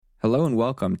Hello and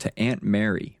welcome to Aunt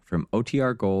Mary from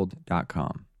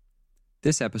OTRGold.com.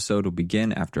 This episode will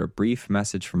begin after a brief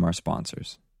message from our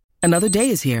sponsors. Another day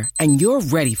is here, and you're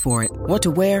ready for it. What to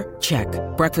wear? Check.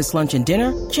 Breakfast, lunch, and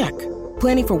dinner? Check.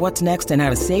 Planning for what's next and how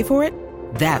to save for it?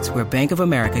 That's where Bank of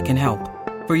America can help.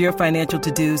 For your financial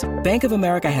to-dos, Bank of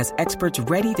America has experts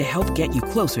ready to help get you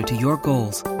closer to your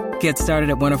goals. Get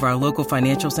started at one of our local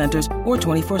financial centers or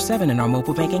 24/7 in our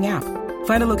mobile banking app.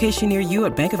 Find a location near you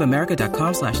at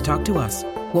bankofamerica.com/talktous.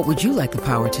 What would you like the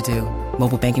power to do?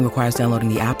 Mobile banking requires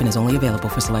downloading the app and is only available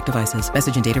for select devices.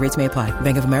 Message and data rates may apply.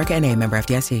 Bank of America N.A., member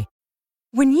FDIC.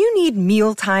 When you need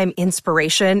mealtime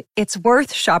inspiration, it's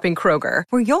worth shopping Kroger,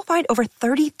 where you'll find over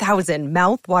 30,000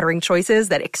 mouth-watering choices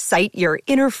that excite your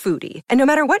inner foodie. And no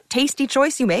matter what tasty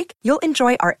choice you make, you'll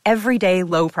enjoy our everyday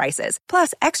low prices,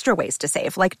 plus extra ways to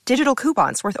save, like digital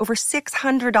coupons worth over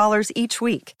 $600 each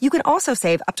week. You can also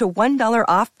save up to $1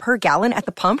 off per gallon at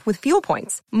the pump with fuel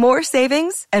points. More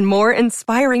savings and more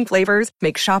inspiring flavors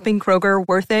make shopping Kroger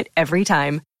worth it every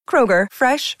time. Kroger,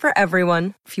 fresh for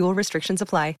everyone. Fuel restrictions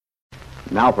apply.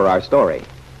 Now for our story.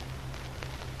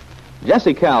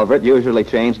 Jessie Calvert usually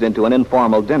changed into an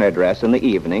informal dinner dress in the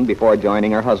evening before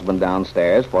joining her husband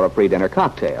downstairs for a pre-dinner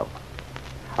cocktail.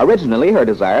 Originally, her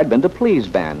desire had been to please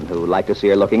Ben, who liked to see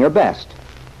her looking her best.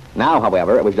 Now,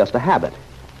 however, it was just a habit.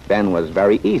 Ben was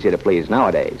very easy to please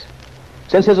nowadays.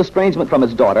 Since his estrangement from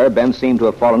his daughter, Ben seemed to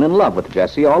have fallen in love with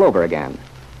Jessie all over again.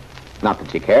 Not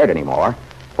that she cared anymore,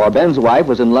 for Ben's wife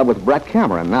was in love with Brett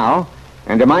Cameron now,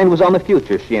 and her mind was on the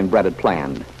future she and Brett had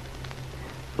planned.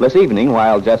 This evening,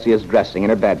 while Jessie is dressing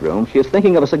in her bedroom, she is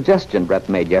thinking of a suggestion Brett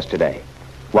made yesterday,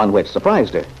 one which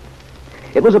surprised her.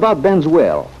 It was about Ben's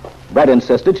will. Brett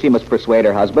insisted she must persuade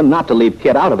her husband not to leave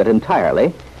Kit out of it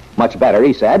entirely. Much better,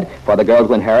 he said, for the girl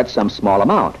to inherit some small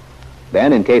amount.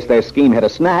 Then, in case their scheme hit a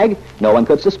snag, no one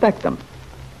could suspect them.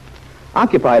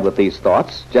 Occupied with these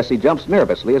thoughts, Jessie jumps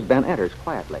nervously as Ben enters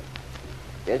quietly.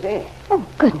 Jessie? Oh,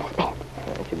 goodness, Ben.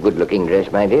 That's a good-looking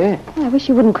dress, my dear. I wish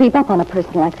you wouldn't creep up on a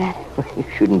person like that. You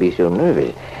shouldn't be so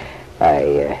nervous.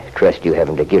 I trust you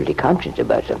haven't a guilty conscience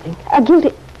about something. A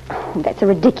guilty... Oh, that's a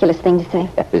ridiculous thing to say.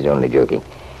 I was only joking.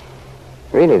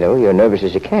 Really, though, you're nervous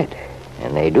as a cat.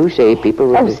 And they do say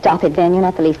people... Oh, stop it, Ben. You're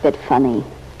not the least bit funny.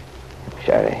 I'm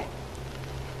sorry.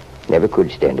 Never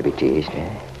could stand to be teased.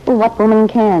 Well, what woman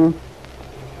can?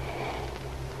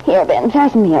 Here, Ben,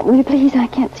 fasten me up, will you please? I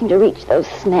can't seem to reach those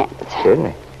snaps.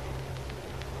 Certainly.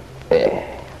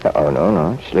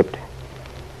 No, it slipped.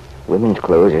 Women's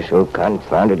clothes are so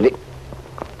confoundedly...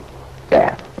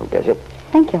 There, does it?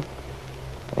 Thank you.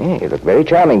 Yeah, you look very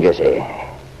charming, Jessie.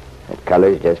 That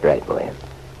color's just right for you.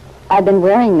 I've been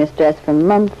wearing this dress for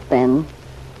months, Ben.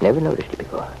 Never noticed it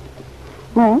before.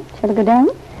 Well, shall we go down?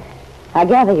 I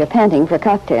gather you're panting for a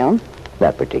cocktail.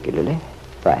 Not particularly.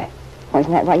 Why? Oh,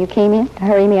 isn't that why you came in? To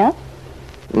hurry me up?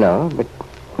 No, but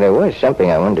there was something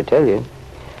I wanted to tell you.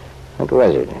 What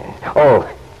was it? Oh,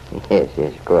 yes,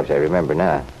 of course, I remember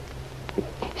now.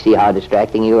 See how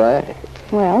distracting you are?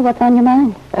 Well, what's on your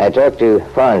mind? I talked to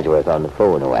Farnsworth on the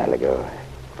phone a while ago.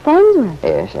 Farnsworth?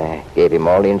 Yes, I gave him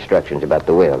all the instructions about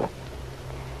the will.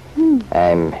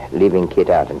 I'm leaving Kit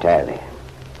out entirely.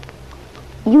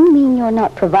 You mean you're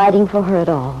not providing for her at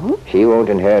all? She won't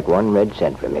inherit 1 red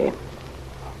cent from me.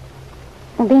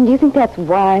 Well, Ben, do you think that's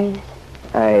wise?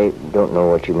 I don't know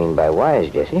what you mean by wise,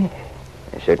 Jessie.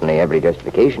 There's certainly every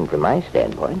justification from my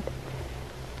standpoint.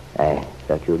 I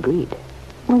thought you agreed.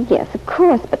 Well, yes, of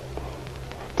course, but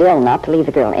still not to leave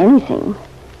the girl anything.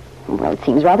 Well, it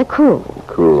seems rather cruel.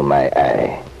 Cruel, my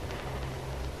eye.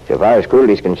 So far as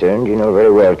cruelty's concerned, you know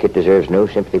very well Kit deserves no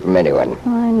sympathy from anyone.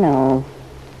 I know.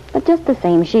 But just the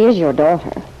same, she is your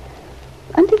daughter.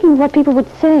 I'm thinking of what people would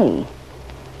say.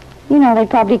 You know, they'd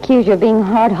probably accuse you of being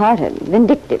hard-hearted,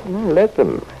 vindictive. Well, let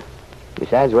them.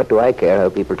 Besides, what do I care how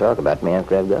people talk about me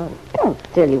after I've gone? Well,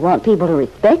 still, you want people to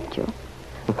respect you.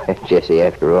 Jessie,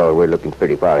 after all, we're looking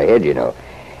pretty far ahead, you know.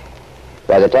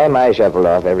 By the time I shuffle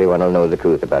off, everyone will know the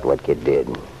truth about what Kit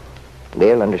did.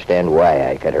 They'll understand why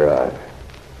I cut her off.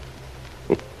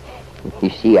 You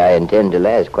see, I intend to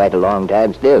last quite a long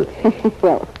time still.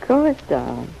 Well, of course,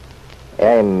 darling.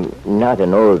 I'm not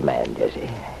an old man, Jessie.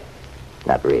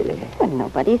 Not really. Well,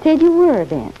 nobody said you were,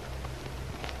 Ben.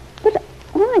 But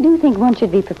I do think one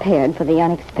should be prepared for the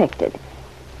unexpected.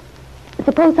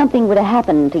 Suppose something would have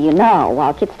happened to you now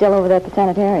while Kit's still over there at the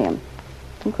sanitarium.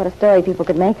 Think what a story people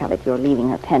could make of it, you're leaving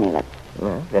her penniless.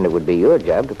 Well, then it would be your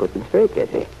job to put them straight,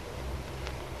 Jessie.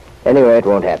 Anyway, it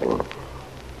won't happen.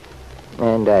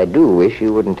 And I do wish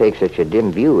you wouldn't take such a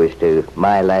dim view as to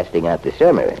my lasting out the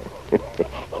summer.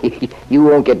 You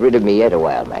won't get rid of me yet a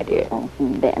while, my dear. Oh,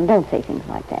 Ben, don't say things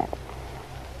like that.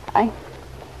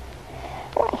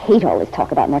 hate all this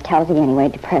talk about mortality anyway.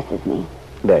 It depresses me.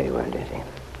 Very well, Jessie.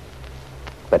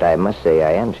 But I must say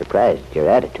I am surprised at your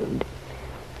attitude.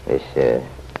 This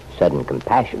sudden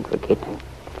compassion for Kit.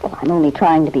 Well, I'm only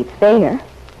trying to be fair.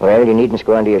 Well, you needn't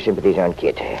squander your sympathies on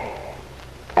Kit.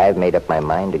 I've made up my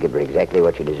mind to give her exactly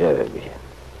what she deserves.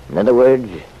 In other words,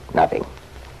 nothing.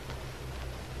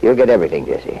 You'll get everything,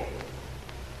 Jessie.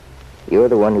 You're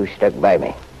the one who stuck by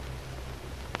me.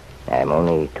 I'm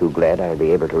only too glad I'll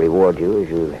be able to reward you as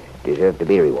you deserve to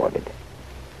be rewarded.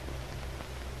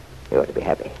 You ought to be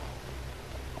happy.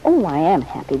 Oh, I am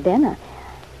happy, Ben.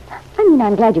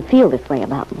 I'm glad you feel this way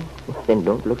about me. Then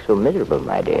don't look so miserable,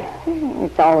 my dear.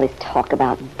 It's all this talk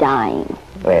about dying.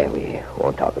 Well, we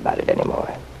won't talk about it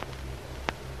anymore.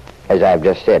 As I've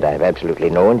just said, I've absolutely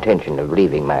no intention of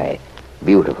leaving my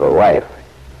beautiful wife.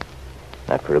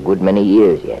 Not for a good many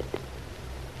years yet.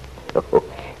 So,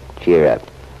 cheer up.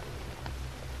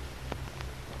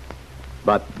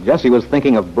 But Jessie was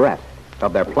thinking of Brett,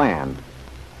 of their plan.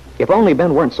 If only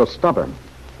Ben weren't so stubborn.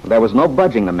 There was no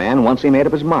budging the man once he made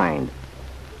up his mind.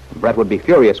 Brett would be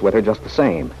furious with her just the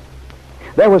same.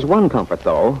 There was one comfort,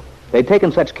 though. They'd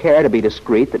taken such care to be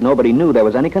discreet that nobody knew there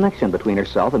was any connection between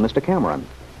herself and Mr. Cameron.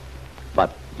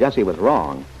 But Jessie was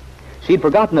wrong. She'd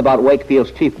forgotten about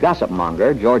Wakefield's chief gossip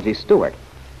monger, Georgie Stewart.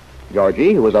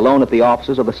 Georgie, who was alone at the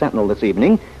offices of the Sentinel this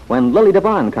evening, when Lily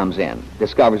Devon comes in,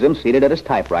 discovers him seated at his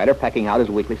typewriter, pecking out his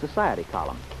weekly society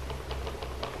column.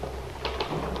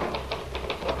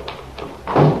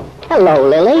 Hello,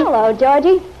 Lily. Hello,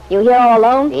 Georgie. You here all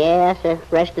alone? Yes, the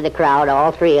rest of the crowd,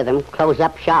 all three of them, close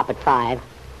up shop at 5.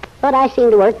 But I seem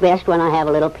to work best when I have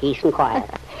a little peace and quiet.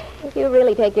 You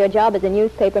really take your job as a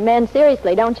newspaper man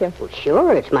seriously, don't you? Well,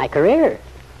 sure, it's my career.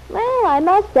 Well, I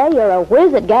must say you're a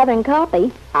whiz at gathering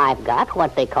copy. I've got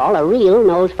what they call a real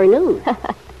nose for news.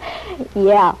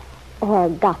 Yeah, or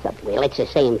gossip. Well, it's the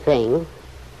same thing.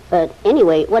 But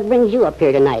anyway, what brings you up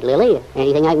here tonight, Lily?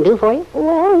 Anything I can do for you?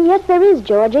 Well, yes, there is,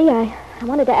 Georgie. I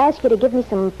wanted to ask you to give me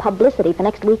some publicity for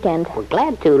next weekend. Well,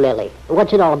 glad to, Lily.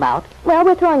 What's it all about? Well,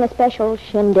 we're throwing a special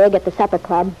shindig at the supper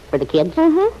club. For the kids?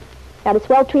 Mm-hmm. Got a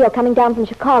swell trio coming down from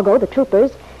Chicago, the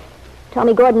Troopers,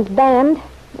 Tommy Gordon's band,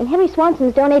 and Henry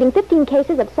Swanson's donating 15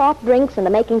 cases of soft drinks and the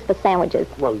makings for sandwiches.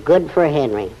 Well, good for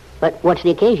Henry. But what's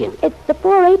the occasion? It's the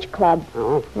 4-H club.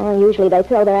 Oh. Well, usually they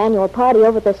throw their annual party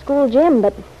over at the school gym,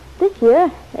 but this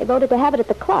year they voted to have it at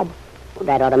the club. Well,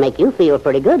 that ought to make you feel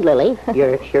pretty good, Lily.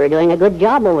 You're sure doing a good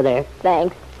job over there.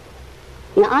 Thanks.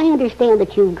 Now, I understand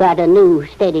that you've got a new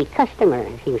steady customer.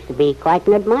 Seems to be quite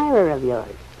an admirer of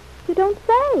yours. You don't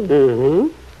say. Mm-hmm.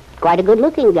 Quite a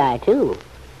good-looking guy, too.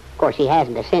 Of course, he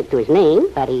hasn't a cent to his name,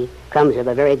 but he comes of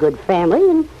a very good family,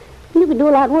 and you could do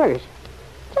a lot worse.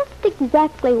 Just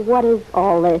exactly what is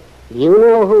all this? You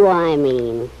know who I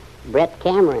mean. Brett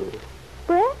Cameron.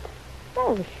 Brett?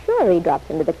 Oh, sure, he drops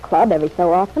into the club every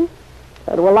so often.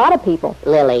 So do a lot of people.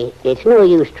 Lily, it's no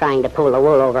use trying to pull the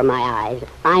wool over my eyes.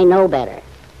 I know better.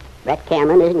 Brett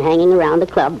Cameron isn't hanging around the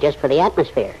club just for the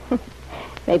atmosphere.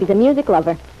 Maybe he's a music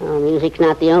lover. Oh, music's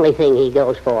not the only thing he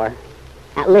goes for.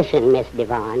 Now, listen, Miss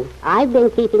Devon. I've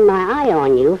been keeping my eye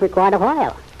on you for quite a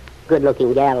while.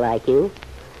 Good-looking gal like you.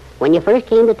 When you first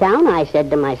came to town, I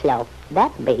said to myself,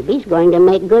 that baby's going to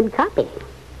make good copy.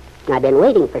 I've been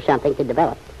waiting for something to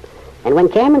develop. And when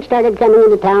Cameron started coming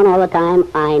into town all the time,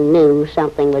 I knew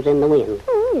something was in the wind.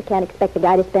 You can't expect a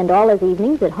guy to spend all his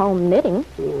evenings at home knitting.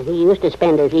 Yeah, he used to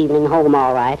spend his evening home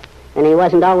all right, and he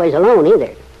wasn't always alone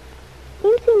either.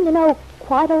 You seem to know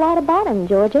quite a lot about him,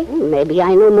 Georgie. Maybe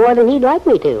I know more than he'd like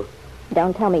me to.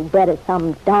 Don't tell me Brett has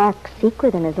some dark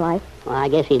secret in his life. Well, I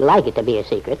guess he'd like it to be a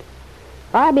secret.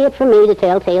 Far be it from me to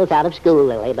tell tales out of school,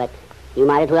 Lily, but you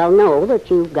might as well know that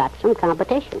you've got some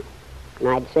competition. And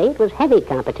I'd say it was heavy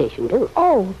competition, too.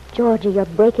 Oh, Georgie, you're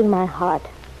breaking my heart.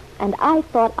 And I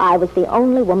thought I was the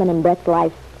only woman in Brett's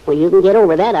life. Well, you can get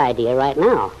over that idea right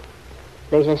now.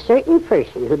 There's a certain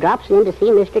person who drops in to see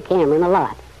Mr. Cameron a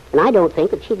lot. And I don't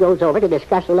think that she goes over to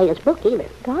discuss the latest book either.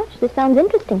 Gosh, this sounds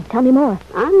interesting. Tell me more.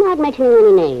 I'm not mentioning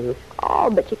any names. Oh,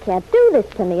 but you can't do this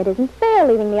to me. It isn't fair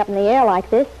leaving me up in the air like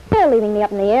this. Fair leaving me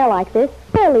up in the air like this.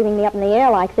 Fair leaving me up in the air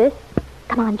like this.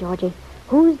 Come on, Georgie.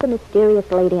 Who's the mysterious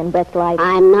lady in Brett's life?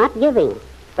 I'm not giving.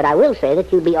 But I will say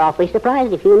that you'd be awfully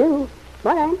surprised if you knew.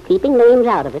 But I'm keeping names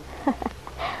out of it.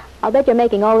 I'll bet you're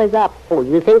making all this up. Oh,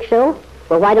 you think so?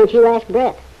 Well, why don't you ask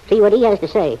Brett? See what he has to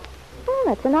say. Oh,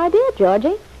 that's an idea,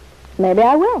 Georgie. Maybe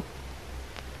I will.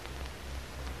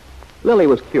 Lily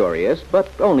was curious, but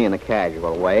only in a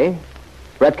casual way.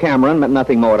 Brett Cameron meant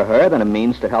nothing more to her than a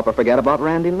means to help her forget about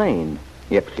Randy Lane,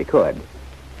 if she could.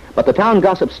 But the town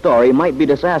gossip story might be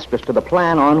disastrous to the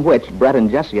plan on which Brett and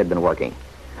Jessie had been working,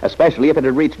 especially if it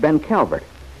had reached Ben Calvert.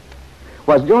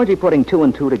 Was Georgie putting two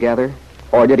and two together,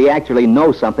 or did he actually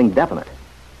know something definite?